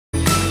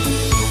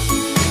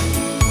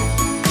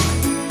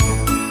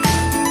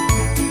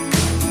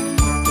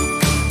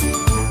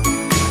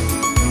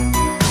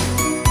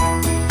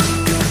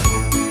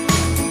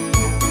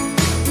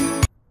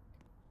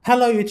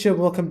Hello YouTube,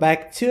 welcome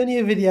back to a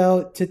new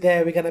video.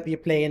 Today we're gonna be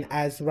playing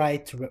as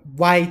White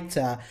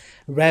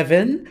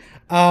Raven.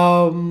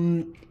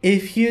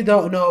 If you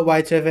don't know,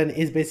 White Raven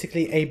is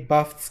basically a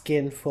buffed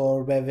skin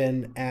for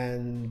Raven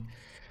and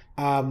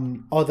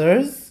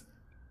others.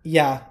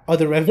 Yeah,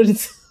 other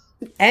Ravens.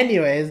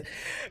 Anyways,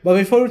 but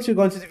before we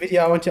go into the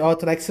video, I want you all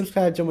to like,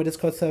 subscribe, join my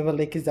Discord server,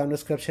 link is down in the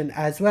description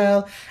as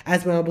well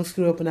as my books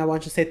group. And I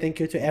want to say thank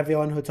you to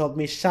everyone who told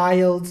me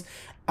Shields,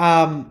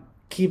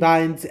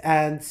 keybinds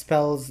and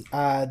spells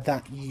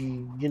that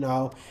you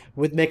know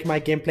would make my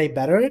gameplay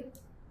better.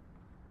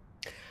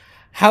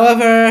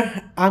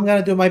 However, I'm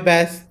gonna do my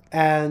best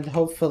and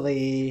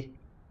hopefully,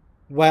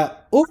 well,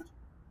 oh,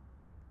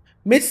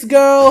 Miss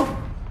Girl,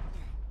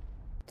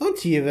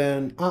 don't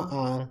even,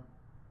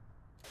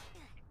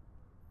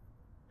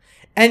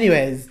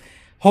 Anyways,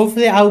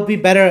 hopefully I will be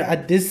better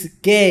at this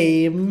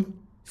game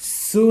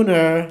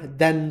sooner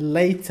than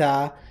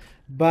later.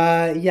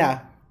 But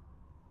yeah,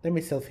 let me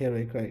self heal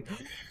real quick.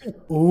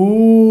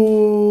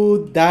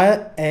 Ooh,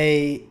 that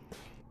a.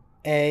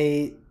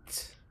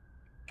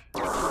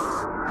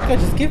 God,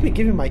 just give me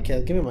my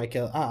kill. Give me my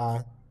kill.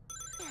 I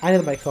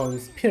need my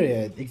coins.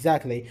 Period.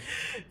 Exactly.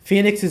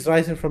 Phoenix is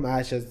rising from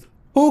ashes.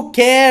 Who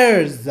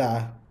cares?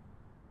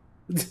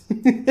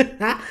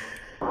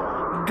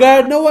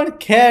 Girl, no one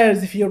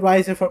cares if you're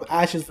rising from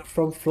ashes,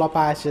 from flop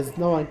ashes.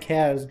 No one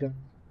cares, girl.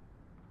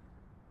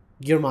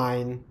 You're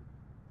mine.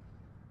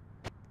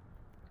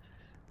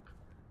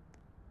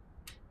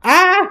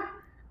 Ah!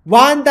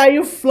 Wanda,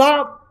 you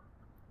flop!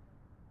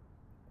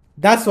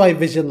 That's why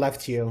Vision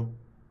left you.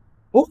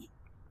 Oh!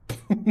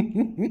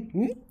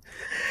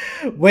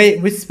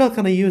 Wait, which spell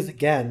can I use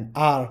again?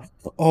 R.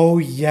 Oh,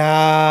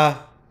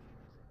 yeah.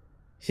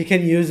 She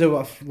can use it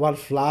while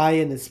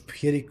flying. It's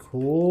pretty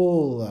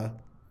cool.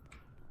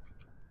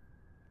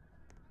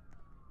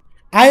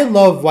 I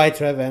love White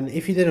Raven.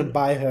 If you didn't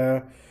buy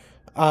her,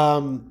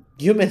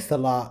 you missed a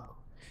lot.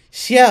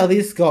 She at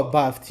least got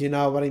buffed, you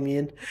know what I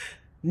mean?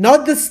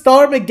 Not the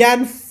storm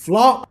again,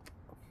 flop.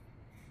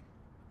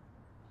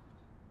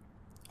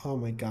 Oh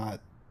my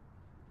god.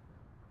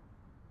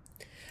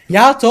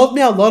 Y'all told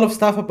me a lot of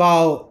stuff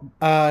about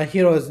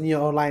Heroes New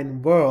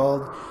Online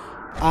World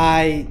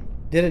I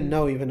didn't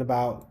know even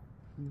about.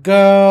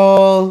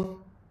 Girl,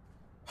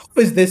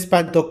 who is this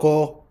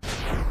Pantoko?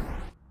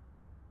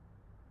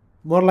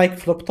 More like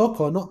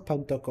Floptoko, not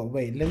Pantoko.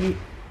 Wait, let me...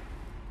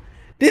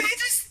 Did he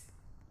just...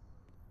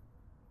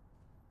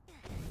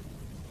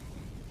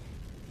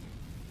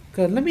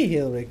 Good, let me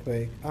heal real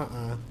quick.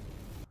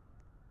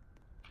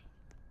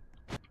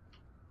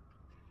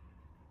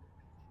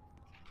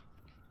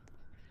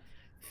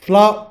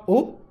 Flop.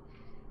 Oh,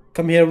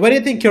 come here. Where do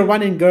you think you're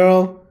running,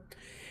 girl?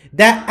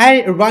 That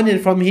I running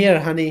from here,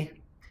 honey.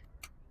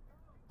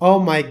 Oh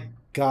my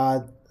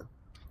god.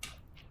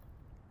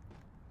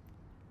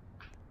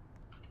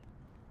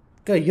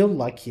 Girl, you're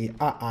lucky.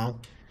 Ah!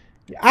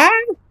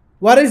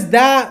 What is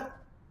that?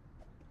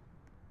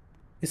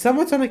 Is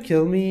someone trying to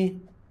kill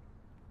me?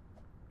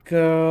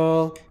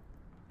 Girl.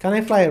 Can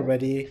I fly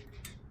already?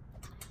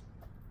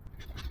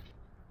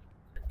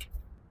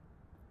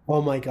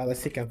 Oh my god, I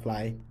still can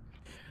fly.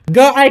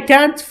 Girl, I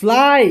can't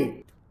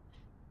fly!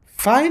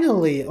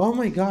 Finally! Oh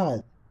my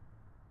god.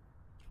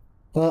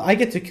 Well, I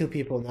get to kill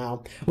people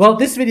now. Well,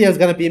 this video is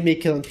gonna be me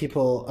killing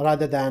people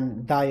rather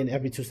than dying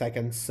every 2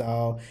 seconds,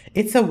 so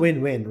it's a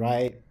win-win,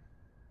 right?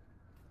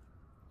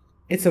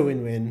 It's a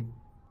win-win.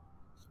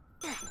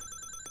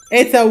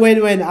 It's a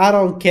win-win, I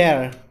don't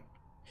care.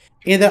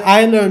 Either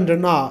I learned or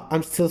not,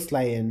 I'm still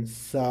slaying,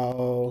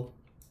 so...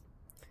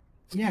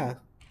 Yeah.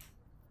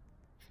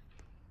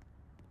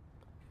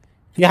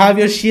 You have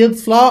your shield,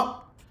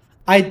 flop?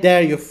 I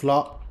dare you,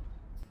 flop.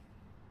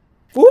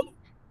 Ooh!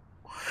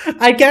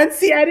 I can't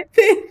see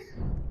anything!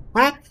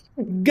 Huh?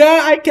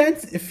 Girl, I can't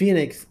see...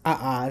 Phoenix,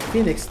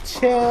 Phoenix,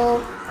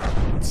 chill.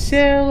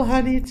 Chill,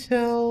 honey,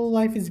 chill.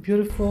 Life is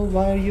beautiful.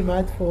 Why are you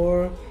mad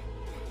for?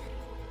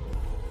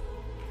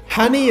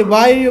 Honey,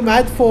 why are you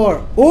mad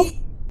for? Oh!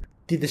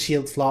 Did the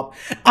shield flop?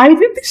 I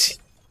did the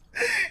shield.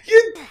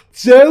 You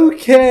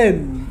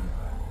joking?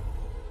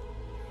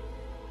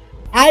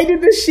 I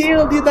did the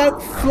shield, you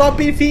that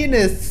floppy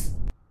Venus.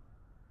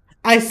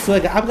 I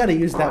swear, I'm gonna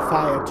use that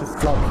fire to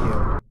flop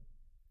you.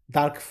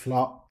 Dark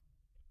flop.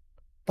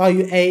 Oh,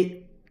 you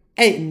ate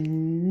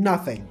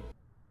nothing.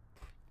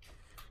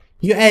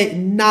 You ate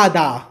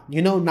nada.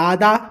 You know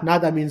nada?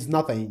 Nada means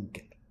nothing.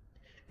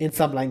 In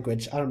some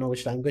language. I don't know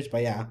which language,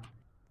 but yeah.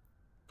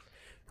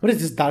 What is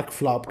this dark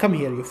flop? Come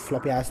here, you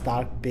floppy ass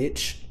dark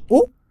bitch.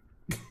 Oh!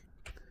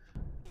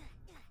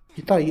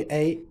 You thought you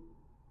ate?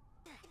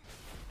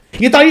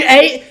 You thought you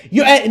ate?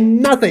 You ate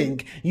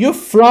nothing. You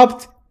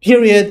flopped,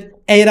 period,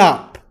 ate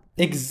up.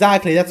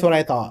 Exactly, that's what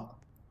I thought.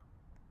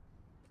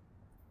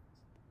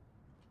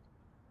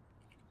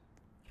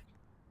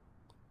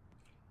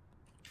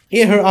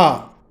 Eat her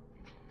up.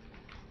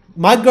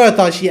 My girl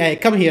thought she ate.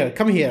 Come here,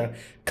 come here.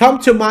 Come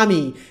to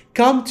mommy.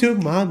 Come to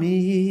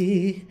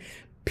mommy.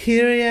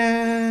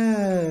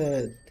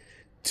 Period.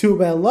 To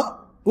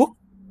Bella. Ooh.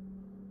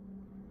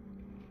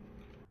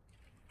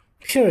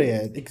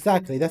 Period.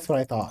 Exactly. That's what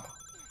I thought.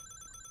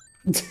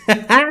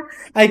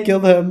 I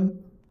killed him.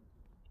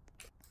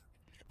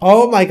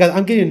 Oh my god,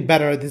 I'm getting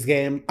better at this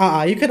game.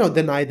 You cannot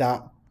deny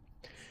that.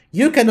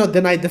 You cannot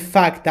deny the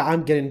fact that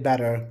I'm getting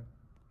better.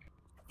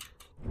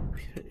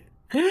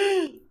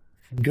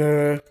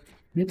 Girl,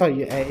 you thought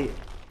you ate.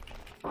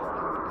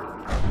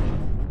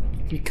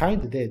 You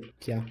kinda did,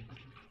 yeah.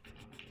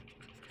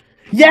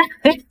 Yeah!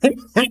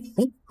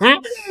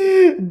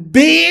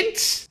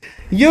 Bitch!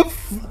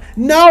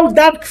 No,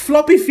 that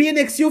floppy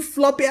phoenix, you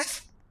floppy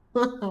ass.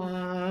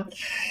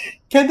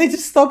 Can they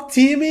just stop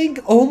teaming?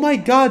 Oh my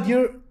god,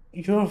 you're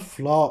a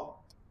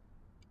flop.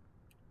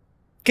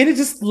 Can you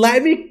just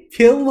let me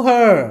kill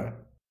her?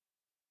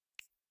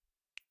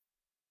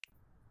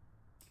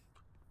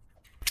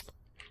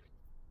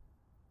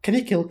 Can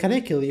I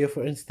kill you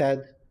for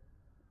instead?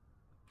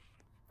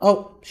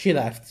 Oh, she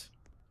left.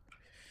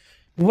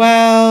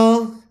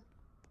 Well,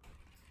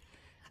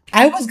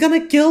 I was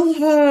gonna kill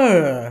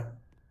her.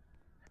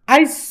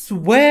 I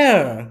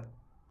swear.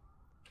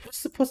 Who's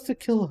supposed to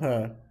kill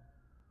her?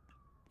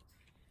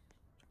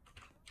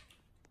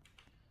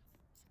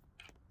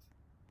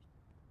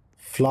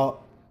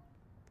 Flop.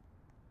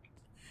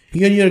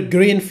 You and your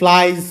green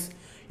flies.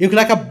 You look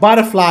like a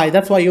butterfly.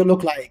 That's what you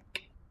look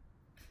like.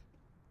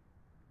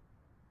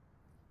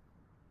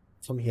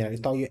 From here. I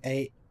thought you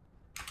ate.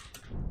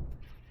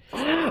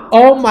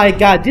 Oh my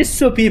god. These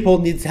two people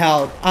needs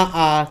help.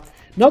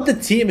 Not the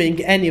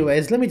teaming.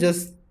 Anyways, let me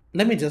just.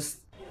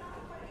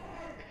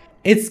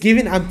 It's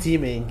giving I'm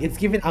teaming. It's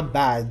giving I'm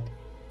bad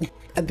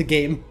at the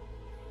game.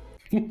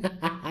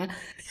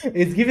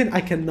 It's given I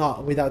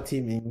cannot without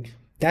teaming.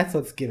 That's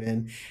what's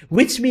given.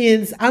 Which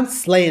means I'm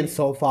slaying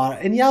so far,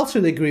 and y'all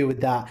should agree with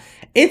that.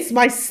 It's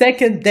my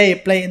second day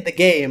playing the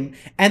game,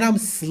 and I'm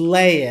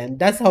slaying.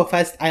 That's how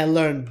fast I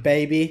learn,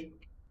 baby.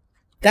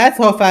 That's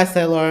how fast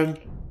I learn.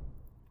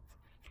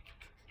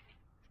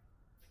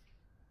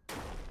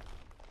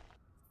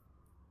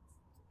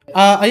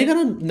 Are you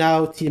gonna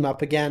now team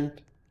up again?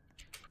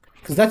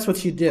 Because that's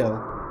what you do.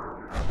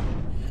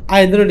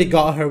 I literally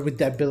got her with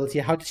the ability.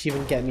 How did she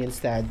even get me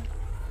instead?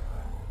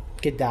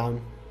 Get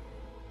down.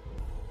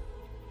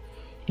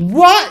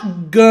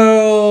 What,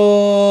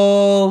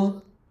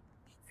 girl?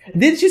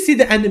 Didn't you see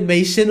the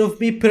animation of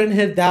me putting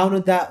her down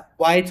in that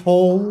white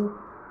hole?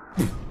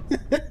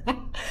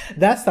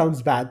 That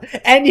sounds bad.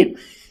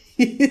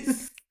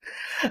 Anyways,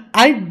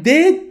 I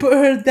did put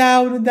her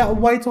down in that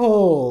white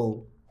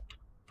hole.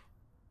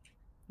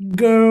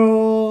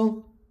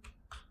 Girl.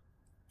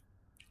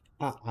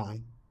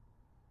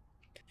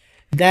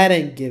 That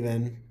ain't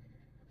given.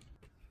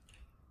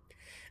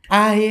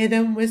 I hear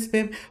them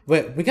whispering.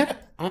 Wait, we gotta.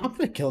 I'm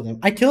gonna kill them.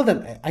 I killed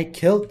them. I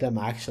killed them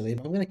actually,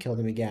 but I'm gonna kill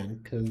them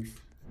again because.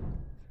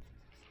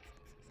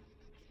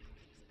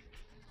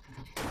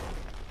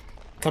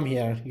 Come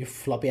here, you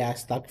floppy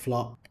ass duck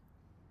flop.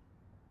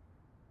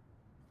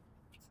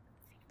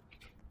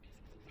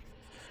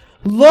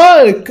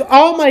 Look!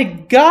 Oh my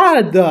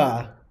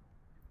god!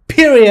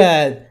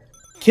 Period!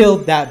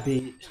 Killed that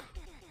bitch.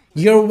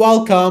 You're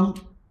welcome,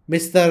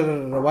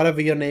 Mr. whatever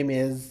your name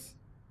is.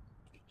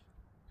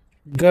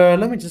 Girl,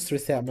 let me just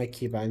reset my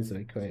keybinds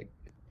really quick.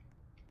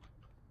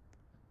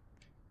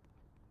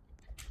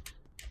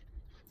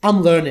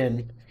 I'm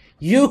learning.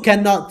 You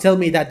cannot tell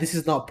me that this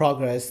is not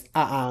progress.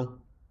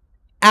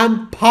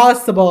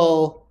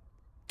 Impossible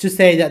to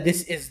say that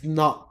this is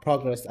not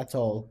progress at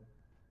all.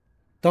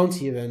 Don't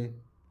even.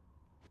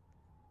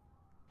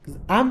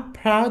 I'm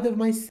proud of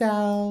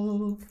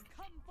myself.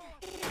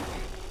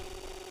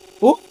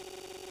 Oh,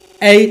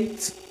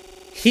 ate.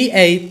 He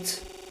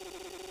ate.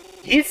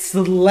 He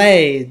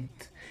slayed.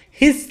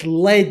 He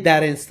slayed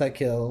that insta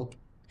kill.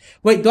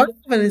 Wait, do I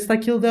have an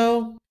insta kill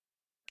though?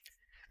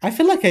 I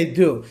feel like I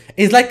do.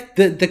 It's like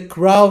the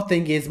crow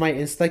thing is my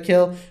insta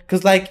kill.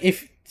 Cause like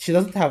if she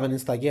doesn't have an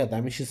insta kill,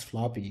 that means she's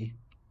floppy.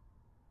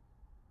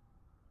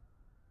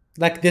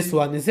 Like this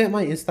one, is it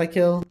my insta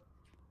kill?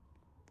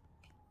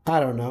 I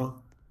don't know.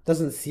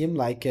 Doesn't seem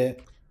like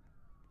it.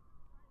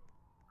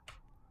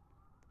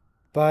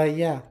 But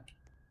yeah.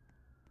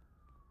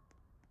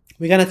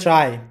 We're gonna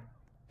try.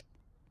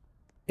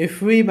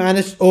 If we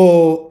manage...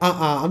 Oh,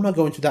 I'm not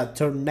going to that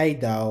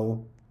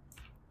tornado.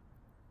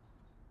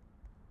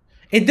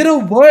 It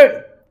didn't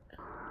work.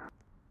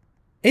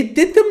 It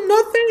did them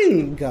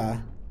nothing.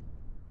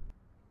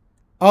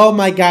 Oh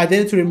my god, I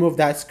need to remove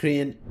that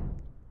screen.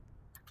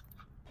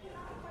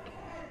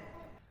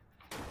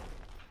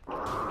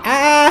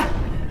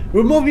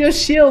 Remove your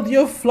shield,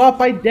 you flop,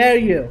 I dare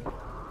you.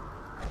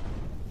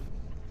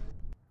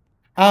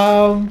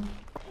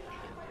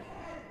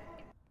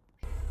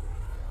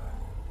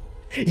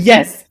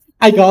 Yes,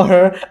 I got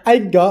her. I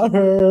got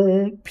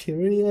her.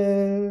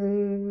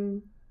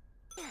 Period.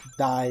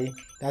 Die.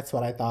 That's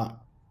what I thought.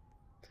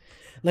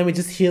 Let me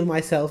just heal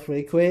myself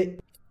really quick.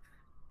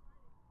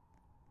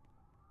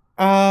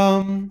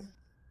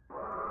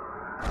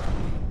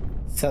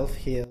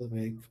 Self-heal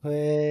really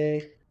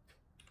quick.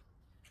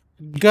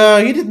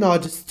 Girl, you did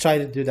not just try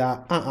to do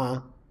that.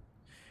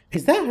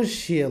 Is that her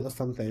shield or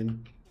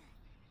something?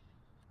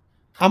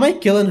 Am I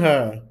killing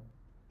her?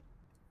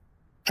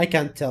 I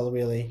can't tell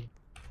really.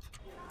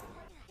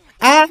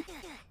 Ah!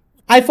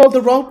 I found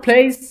the wrong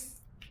place!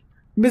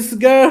 Miss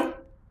Girl!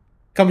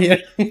 Come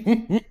here.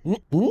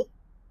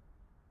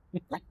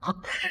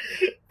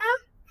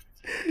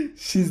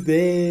 She's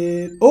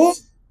dead. Oh!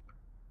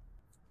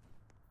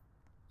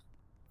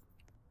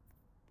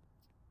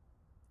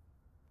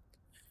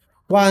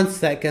 One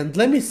second.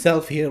 Let me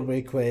self heal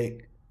real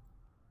quick.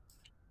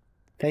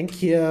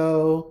 Thank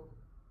you.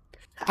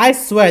 I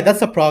swear,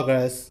 that's a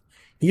progress.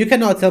 You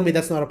cannot tell me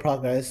that's not a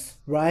progress,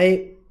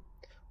 right?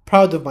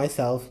 Proud of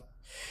myself.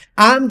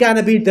 I'm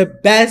gonna be the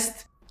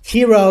best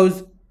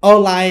Heroes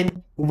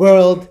Online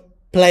World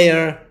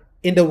player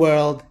in the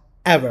world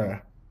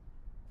ever.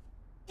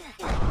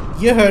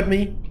 You heard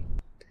me.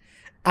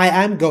 I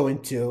am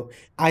going to.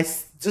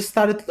 Just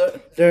started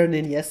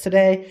learning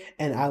yesterday,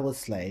 and I will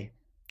slay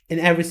in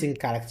every single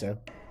character,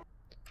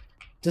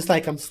 just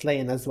like I'm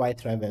slaying as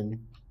White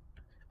Raven.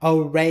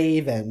 Oh,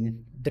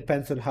 Raven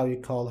depends on how you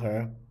call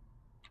her.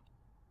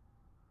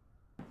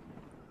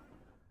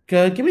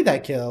 Good, give me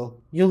that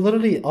kill. You're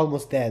literally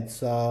almost dead,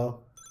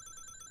 so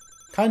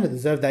kind of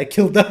deserve that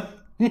kill though.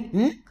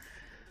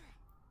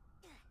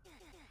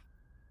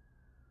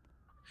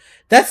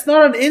 That's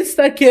not an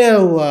insta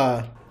kill.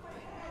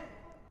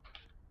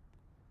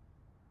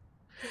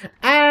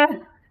 Ah,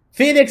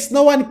 Phoenix,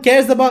 no one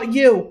cares about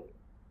you.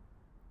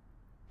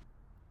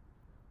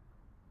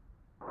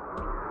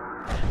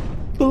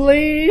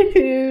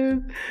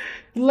 Please,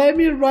 let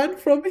me run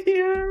from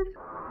here.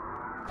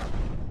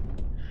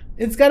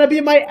 It's gonna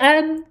be my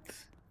end.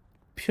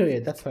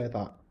 Period. That's what I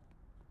thought.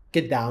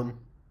 Get down.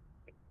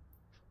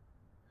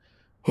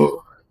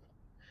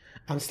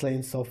 I'm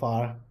slaying so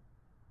far.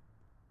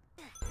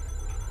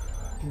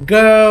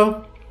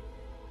 Go.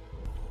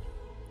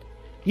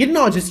 You did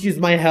not just use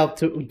my health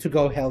to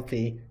go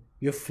healthy.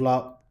 You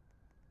flop.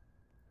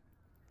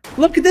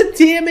 Look at the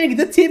teaming.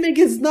 The teaming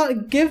is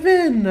not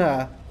given.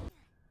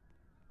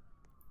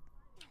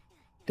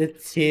 The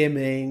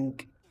teaming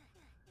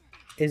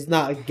is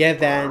not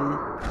given.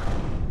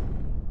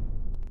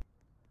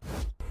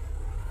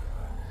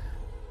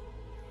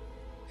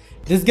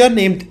 This girl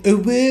named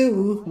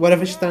Uwu.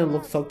 Whatever she's trying to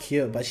look so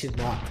cute, but she's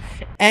not.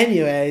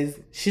 Anyways,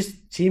 she's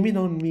teaming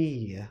on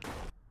me.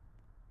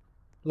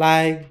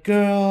 Like,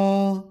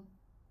 girl,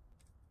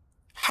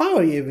 how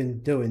are you even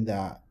doing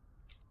that?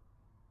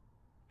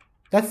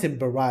 That's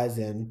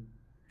embarrassing.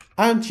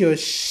 Aren't you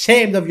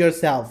ashamed of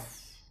yourself?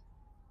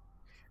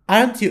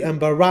 Aren't you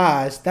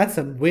embarrassed? That's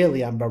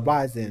really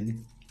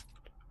embarrassing.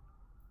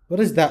 What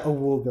is that,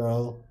 Uwu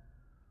girl?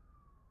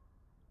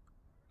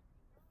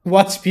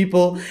 Watch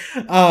people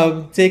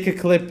take a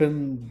clip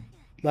and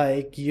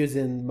like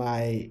using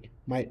my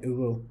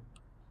Uwu.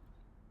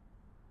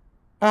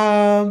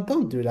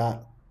 Don't do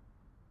that.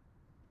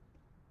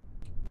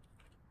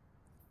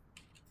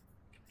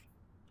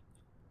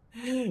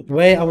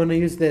 Wait, I want to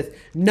use this.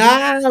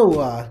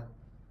 No!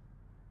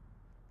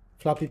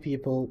 Floppy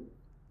people.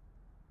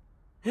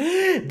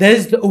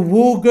 There's the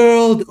Uwu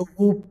girl, the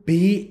Uwu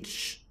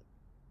beach.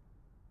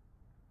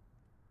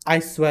 I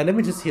swear, let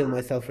me just heal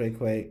myself real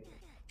quick.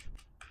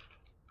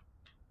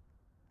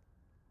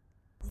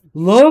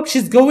 Look,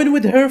 she's going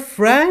with her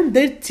friend.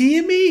 They're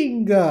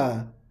teaming.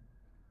 That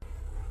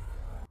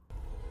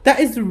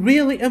is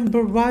really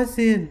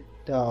embarrassing,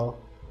 though.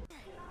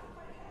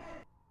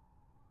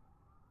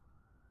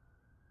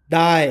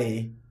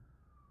 Die.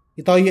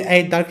 You thought you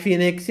ate Dark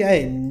Phoenix? You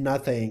ate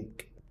nothing.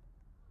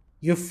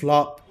 You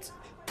flopped.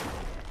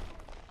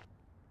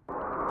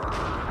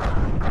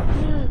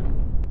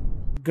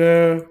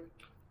 Girl.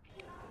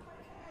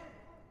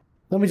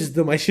 Let me just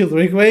do my shield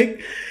real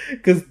quick.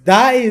 Because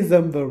that is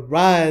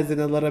embarrassing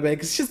a little bit.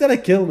 Because she's gonna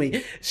kill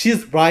me.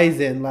 She's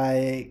rising,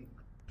 like...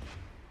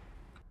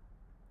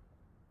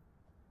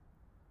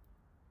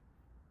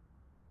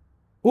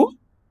 Ooh.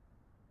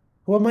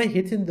 Who am I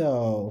hitting,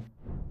 though?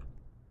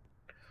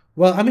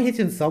 Well, I'm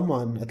hitting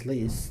someone, at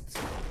least.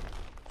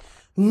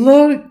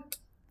 Look!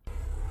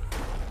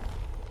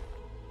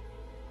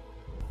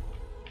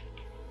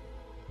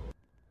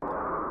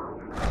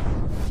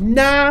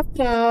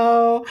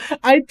 No!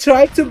 I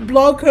tried to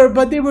block her,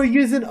 but they were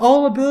using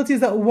all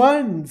abilities at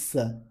once.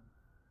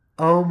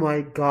 Oh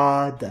my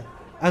god.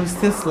 I'm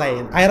still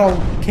slaying. I don't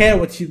care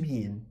what you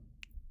mean.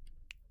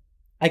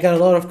 I got a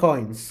lot of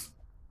coins.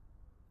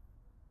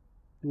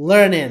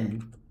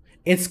 Learning.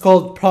 It's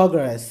called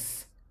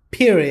progress.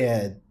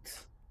 Period.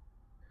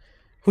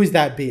 Who's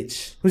that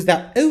bitch? Who's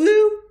that?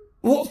 Ooh.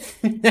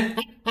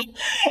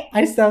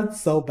 I sound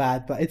so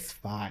bad, but it's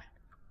fine.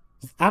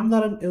 I'm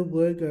not an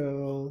Uber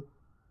girl.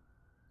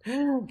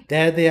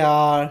 There they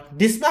are.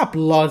 This map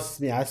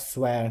lost me, I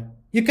swear.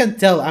 You can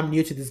tell I'm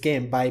new to this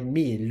game by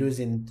me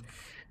losing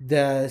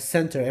the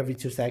center every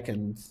 2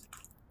 seconds.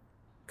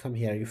 Come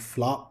here, you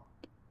flop.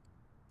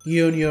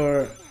 You and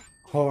your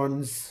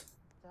horns.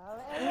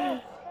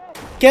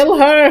 Kill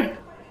her!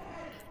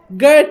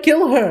 Girl,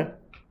 kill her!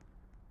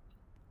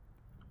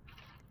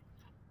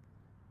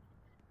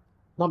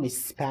 Not me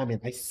spamming,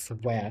 I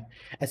swear.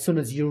 As soon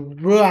as you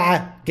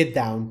get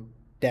down.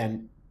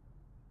 Then.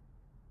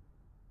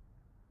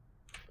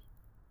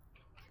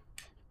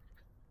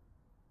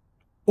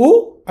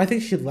 Oh, I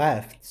think she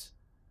left.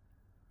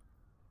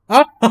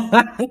 Oh,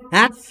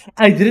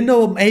 I didn't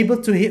know I'm able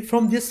to hit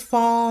from this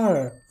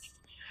far.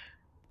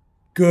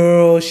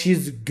 Girl,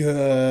 she's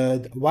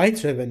good.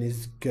 White Ribbon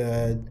is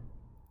good.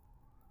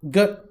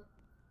 Good.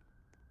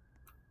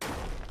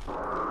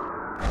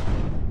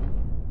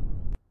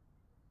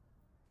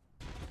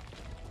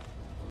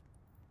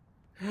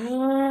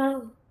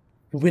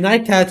 When I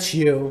catch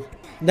you,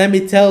 let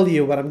me tell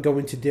you what I'm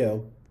going to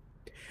do.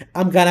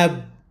 I'm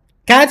gonna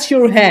catch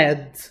your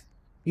head,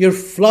 your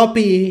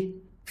floppy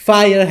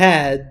fire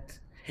head,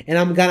 and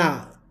I'm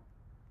gonna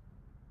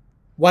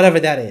whatever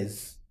that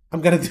is.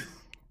 I'm gonna do.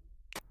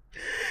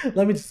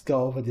 Let me just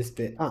go over this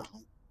bit.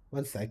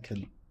 1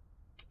 second.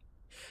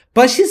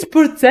 But she's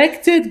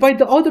protected by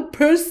the other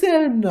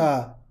person.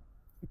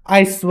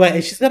 I swear,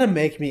 if she's gonna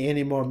make me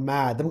any more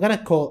mad, I'm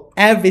gonna call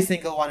every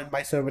single one in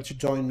my server to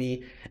join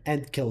me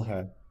and kill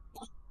her.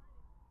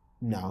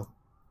 No, I'm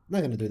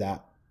not gonna do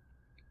that.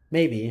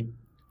 Maybe.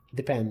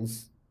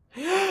 Depends.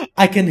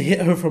 I can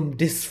hit her from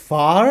this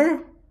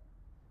far?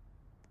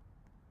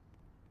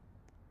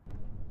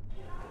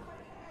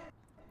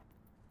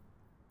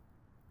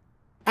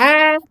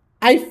 Ah!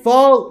 I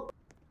fall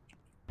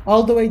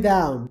all the way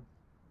down.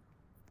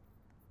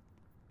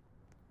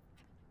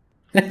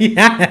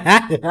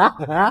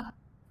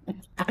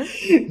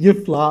 You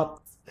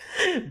flopped.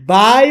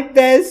 Bye,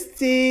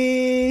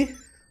 bestie.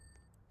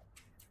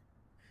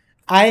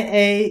 I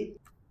ate.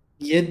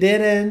 You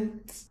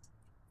didn't.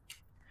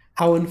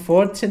 How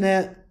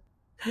unfortunate.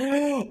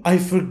 I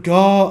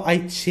forgot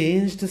I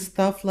changed the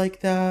stuff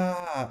like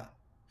that.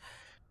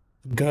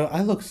 Girl,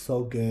 I look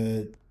so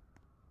good.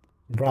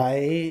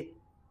 Right?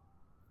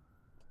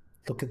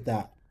 Look at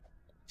that.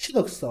 She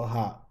looks so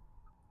hot.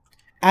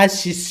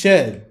 As she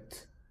should.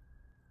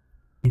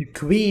 The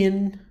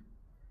queen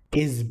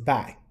is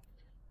back.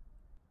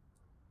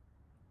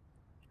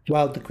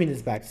 Well, the queen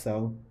is back,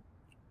 so.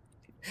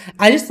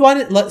 I just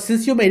wanted,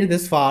 since you made it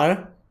this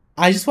far,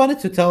 I just wanted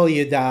to tell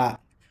you that,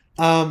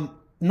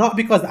 not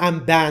because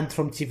I'm banned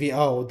from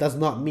TVO does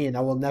not mean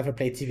I will never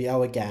play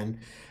TVO again.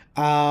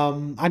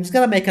 I'm just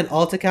gonna make an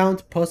alt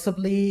account,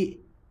 possibly,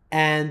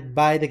 and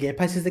buy the game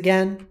passes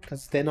again,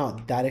 because they're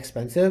not that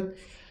expensive.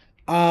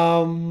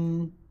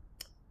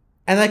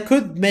 And I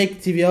could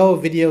make TVO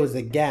videos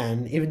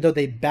again, even though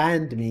they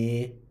banned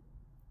me,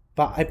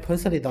 but I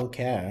personally don't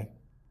care.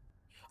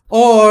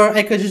 Or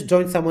I could just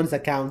join someone's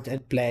account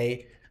and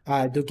play,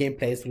 do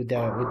gameplays with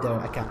their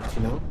account,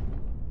 you know?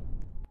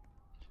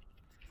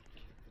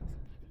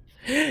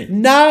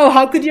 No,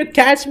 how could you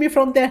catch me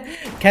from there?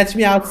 Catch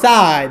me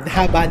outside.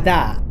 How about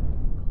that?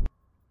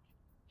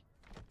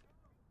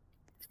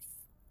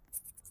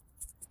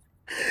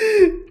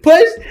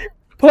 Push,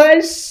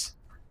 push,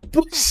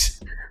 push,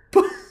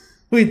 push.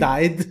 We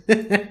died.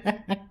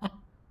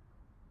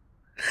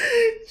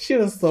 She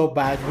was so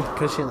bad with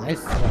pushing, I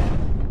swear.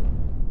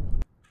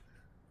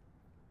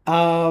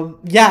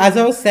 Yeah, as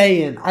I was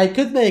saying, I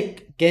could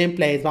make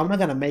gameplays, but I'm not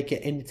gonna make it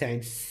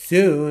anytime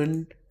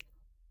soon.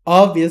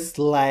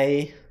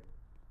 Obviously.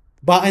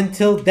 But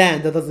until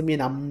then, that doesn't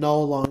mean I'm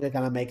no longer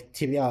gonna make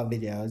TBR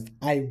videos.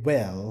 I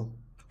will.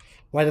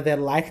 Whether they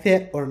liked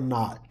it or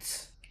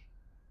not.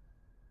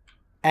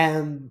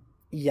 And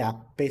yeah,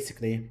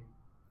 basically.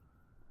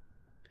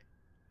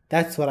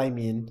 That's what I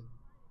mean.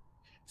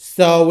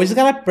 So we're just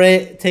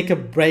gonna take a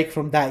break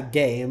from that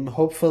game.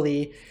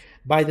 Hopefully,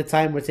 by the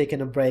time we're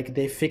taking a break,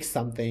 they fix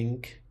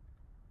something.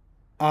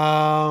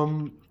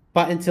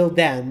 But until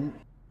then,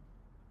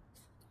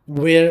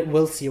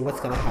 we'll see what's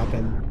gonna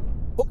happen.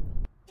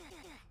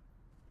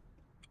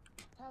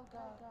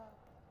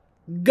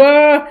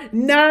 Girl,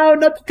 no,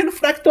 not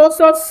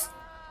Confractosos.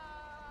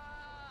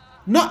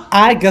 Not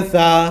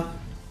Agatha.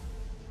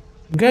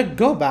 Girl,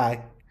 go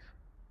back.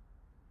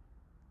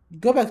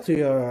 Go back to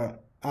your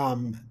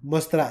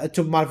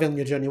to Marvel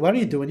New Journey. What are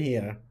you doing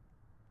here?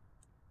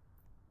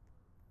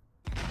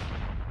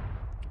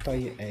 Thought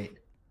you ate.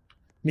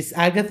 Miss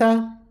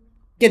Agatha?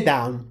 Get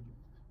down.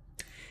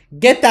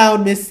 Get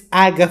down, Miss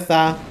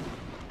Agatha.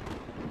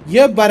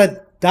 You're about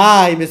to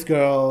die, Miss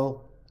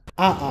Girl.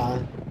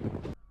 Uh-uh.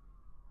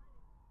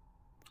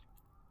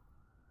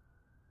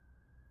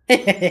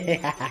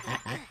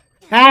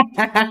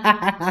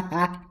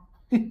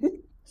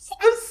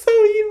 I'm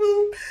so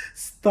evil.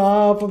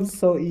 Stop, I'm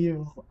so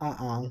evil.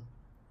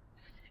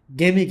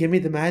 Gimme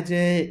the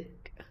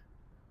magic.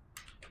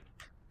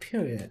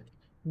 Period.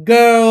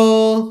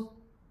 Girl!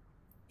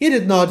 You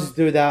did not just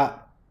do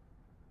that.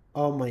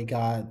 Oh my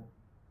god.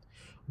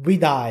 We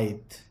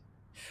died.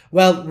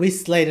 Well, we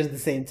slayed at the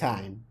same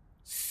time.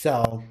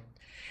 So,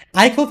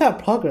 I call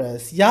that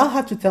progress. Y'all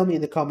have to tell me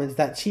in the comments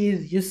that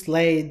you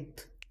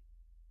slayed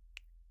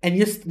and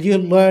you're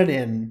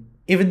learning.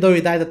 Even though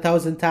you died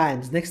 1,000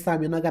 times, next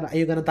time you're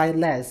gonna die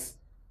less.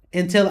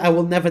 Until I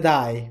will never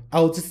die. I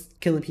will just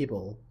killing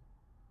people.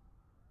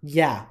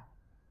 Yeah.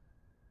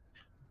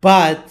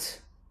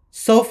 But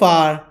so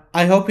far,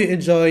 I hope you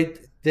enjoyed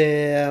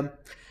the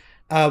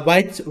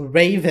White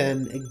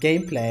Raven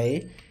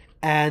gameplay,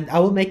 and I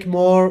will make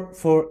more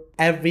for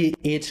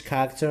each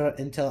character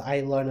until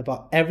I learn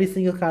about every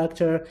single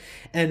character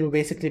and will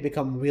basically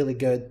become really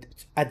good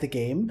at the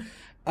game.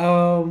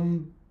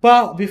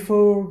 But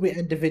before we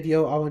end the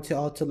video, I want you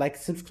all to like,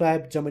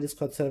 subscribe, join my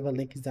Discord server,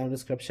 link is down in the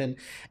description,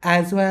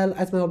 as well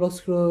as my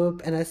Roblox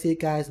group, and I'll see you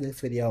guys next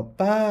video.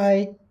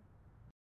 Bye!